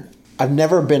Shatner. I've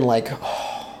never been like,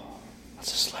 oh,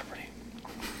 that's a celebrity.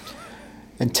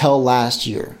 Until last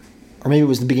year, or maybe it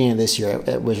was the beginning of this year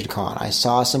at WizardCon. I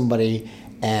saw somebody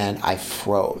and I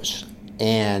froze.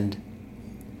 And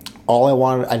all I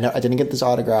wanted, I didn't get this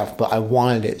autograph, but I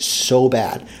wanted it so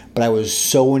bad. But I was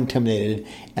so intimidated,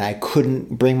 and I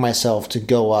couldn't bring myself to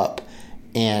go up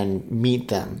and meet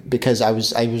them because I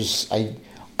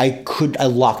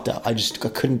locked up. I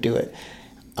couldn't do it.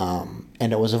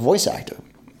 And it was a voice actor.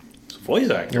 It's a voice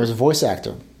actor. It was a voice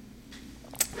actor.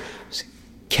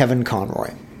 Kevin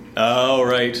Conroy. Oh,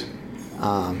 right.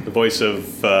 The voice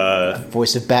of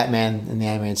Batman in the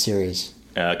animated series.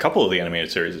 A couple of the animated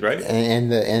series, right?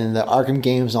 And the Arkham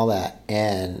games and all that.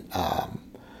 And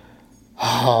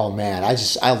oh man,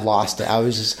 I lost it. I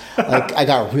was just like, I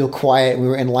got real quiet. We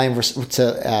were in line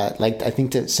to I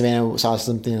think that Savannah saw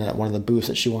something at one of the booths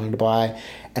that she wanted to buy,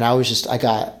 and I was just,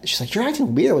 she's like, "You're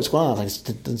acting weird. What's going on?" I was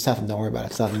like, "It's nothing. Don't worry about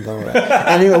it. It's nothing. Don't worry about it."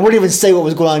 And I wouldn't even say what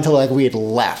was going on until like we had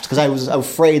left because I was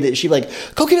afraid that she'd like,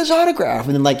 "Go get his autograph,"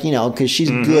 and then because she's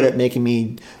good at making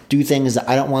me do things that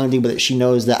I don't want to do, but that she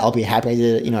knows that I'll be happy I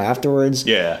did it, afterwards.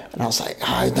 Yeah. And I was like,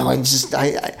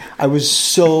 I was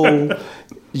so.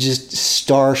 Just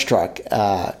starstruck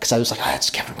because I was like, it's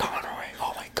Kevin Conroy.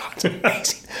 Oh my God, it's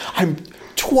amazing. I'm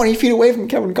 20 feet away from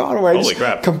Kevin Conroy. Holy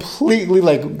crap. Completely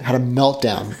had a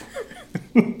meltdown.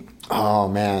 Oh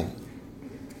man.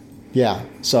 Yeah.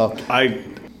 So I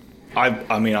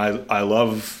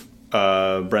love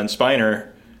Brent Spiner,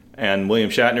 and William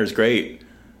Shatner's great.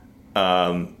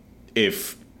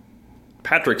 If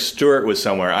Patrick Stewart was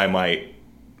somewhere, I might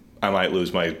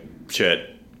lose my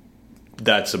shit.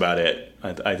 That's about it.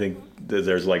 I think that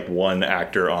there's like one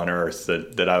actor on Earth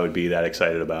that I would be that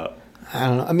excited about. I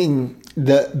don't know. I mean,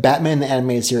 the Batman the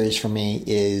Animated Series for me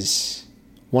is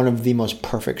one of the most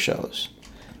perfect shows.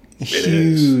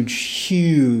 Huge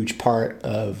part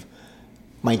of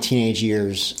my teenage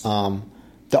years. The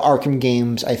Arkham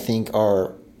games, I think,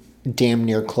 are damn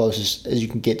near closest as you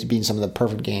can get to being some of the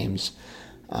perfect games.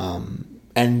 And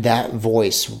that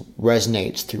voice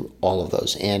resonates through all of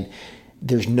those. And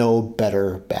there's no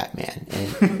better Batman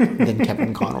than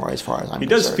Kevin Conroy as far as I'm concerned. He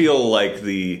does feel like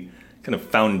the kind of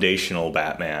foundational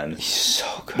Batman. He's so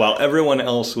good. While everyone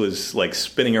else was like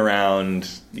spinning around,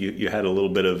 you had a little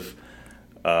bit of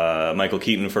Michael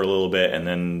Keaton for a little bit, and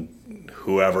then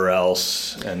whoever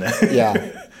else, and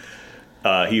then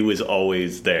he was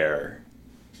always there.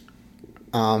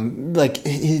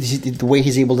 The way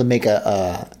he's able to make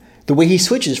the way he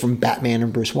switches from Batman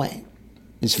and Bruce Wayne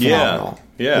is phenomenal.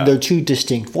 Yeah. They're two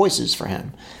distinct voices for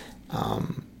him.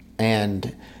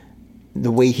 And the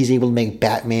way he's able to make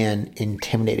Batman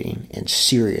intimidating and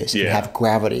serious and have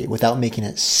gravity without making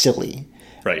it silly.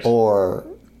 Right. Or,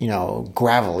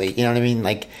 gravelly. You know what I mean?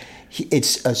 Like,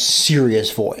 it's a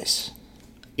serious voice.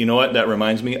 You know what? That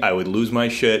reminds me, I would lose my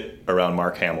shit around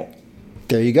Mark Hamill.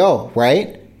 There you go,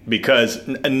 right? Because,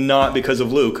 not because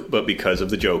of Luke, but because of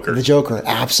the Joker. The Joker,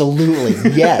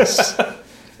 absolutely. Yes.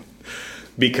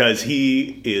 Because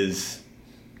he is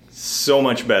so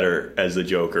much better as the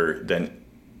Joker than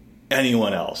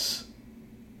anyone else.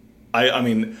 I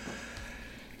mean,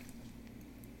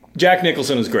 Jack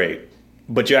Nicholson was great,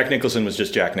 but Jack Nicholson was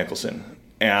just Jack Nicholson.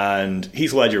 And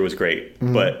Heath Ledger was great,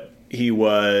 but he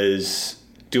was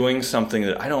doing something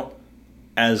that I don't,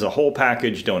 as a whole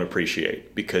package, don't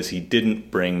appreciate, because he didn't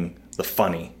bring the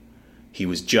funny. He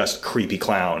was just creepy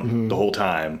clown the whole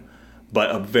time.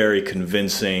 But a very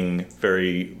convincing,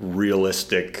 very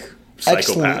realistic psychopath.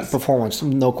 Excellent performance,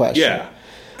 no question. Yeah.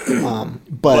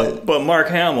 But Mark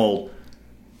Hamill,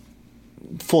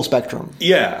 full spectrum.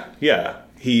 Yeah.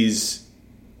 He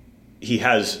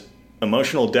has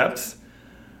emotional depth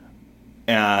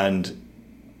and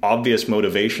obvious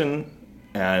motivation,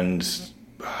 and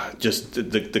just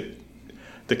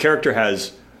the character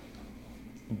has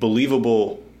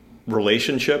believable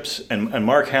relationships, and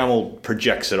Mark Hamill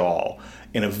projects it all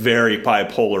in a very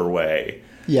bipolar way.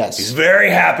 Yes, he's very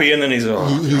happy, and then he's able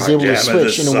to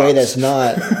switch in a way that's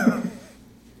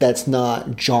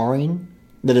not jarring,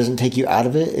 that doesn't take you out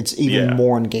of it. It's even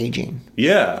more engaging.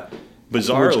 Yeah,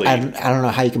 bizarrely, which I don't know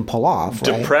how you can pull off.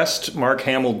 Right? Depressed Mark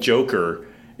Hamill Joker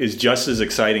is just as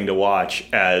exciting to watch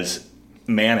as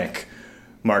manic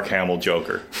Mark Hamill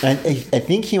Joker. And I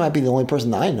think he might be the only person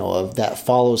that I know of that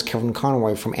follows Kevin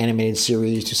Conroy from animated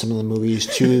series to some of the movies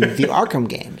to the Arkham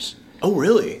games. Oh,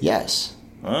 really? Yes.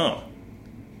 Oh.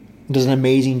 He does an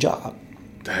amazing job.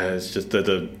 It's just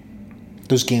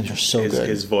those games are so good.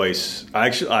 His voice. I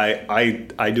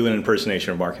do an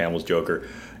impersonation of Mark Hamill's Joker.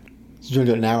 So you're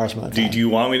doing it now or some other time? Do you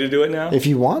want me to do it now? If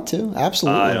you want to,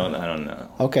 absolutely. I don't know.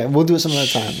 Okay, we'll do it some other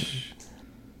time.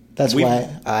 That's why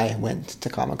I went to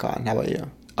Comic-Con. How about you?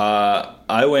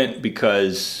 I went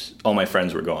because all my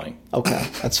friends were going. Okay,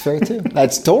 that's fair too.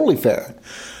 That's totally fair.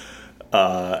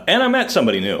 And I met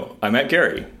somebody new. I met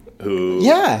Gary, who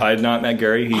Yeah. I had not met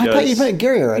Gary. I thought you met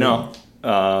Gary already. No.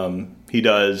 He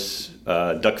does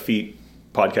Duck Feet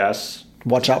podcasts.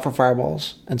 Watch Out for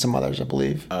Fireballs and some others, I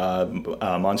believe.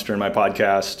 Monster in My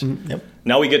Podcast. Yep.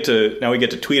 Now we get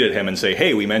to tweet at him and say,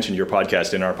 "Hey, we mentioned your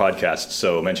podcast in our podcast,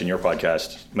 so mention our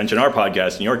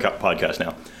podcast in your podcast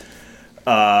now."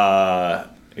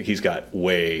 He's got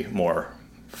way more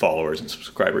followers and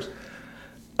subscribers.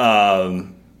 So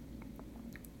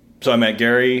I met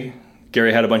Gary.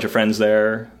 Gary had a bunch of friends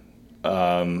there,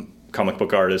 comic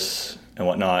book artists and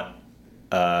whatnot,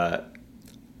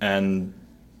 and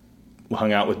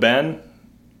hung out with Ben,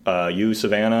 you,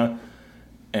 Savannah,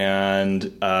 and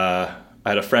I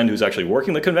had a friend who's actually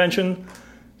working the convention,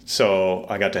 so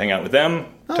I got to hang out with them,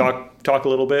 talk a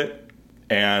little bit,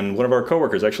 and one of our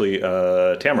coworkers, actually,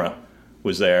 Tamara,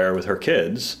 was there with her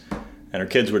kids, and her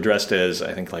kids were dressed as,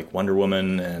 I think, like Wonder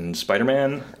Woman and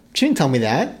Spider-Man. She didn't tell me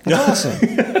that. That's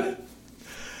awesome.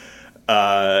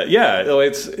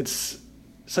 It's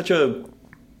such a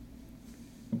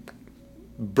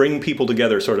bring people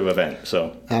together sort of event.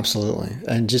 So absolutely,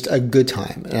 and just a good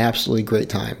time, an absolutely great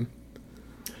time.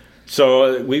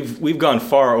 So we've gone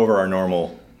far over our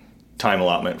normal time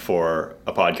allotment for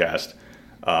a podcast.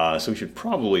 So we should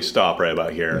probably stop right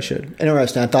about here. We should.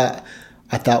 Interesting. I thought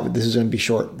this was going to be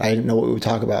short. I didn't know what we would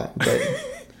talk about, but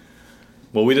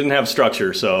well, we didn't have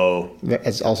structure, so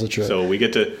that's also true. So we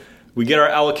get our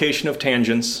allocation of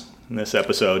tangents in this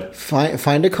episode.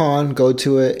 Find a con, go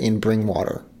to it, and bring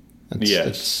water.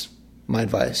 That's my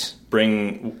advice.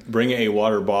 Bring a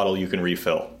water bottle you can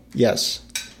refill. Yes,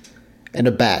 and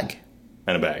a bag.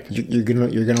 You're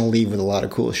gonna leave with a lot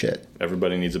of cool shit.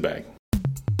 Everybody needs a bag.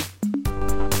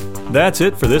 That's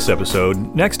it for this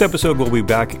episode. Next episode, we'll be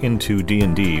back into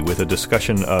D&D with a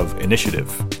discussion of initiative.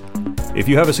 If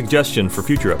you have a suggestion for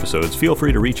future episodes, feel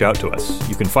free to reach out to us.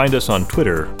 You can find us on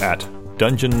Twitter at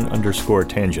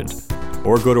dungeon_tangent,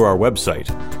 or go to our website,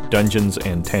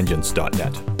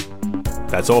 dungeonsandtangents.net.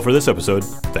 That's all for this episode.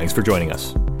 Thanks for joining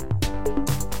us.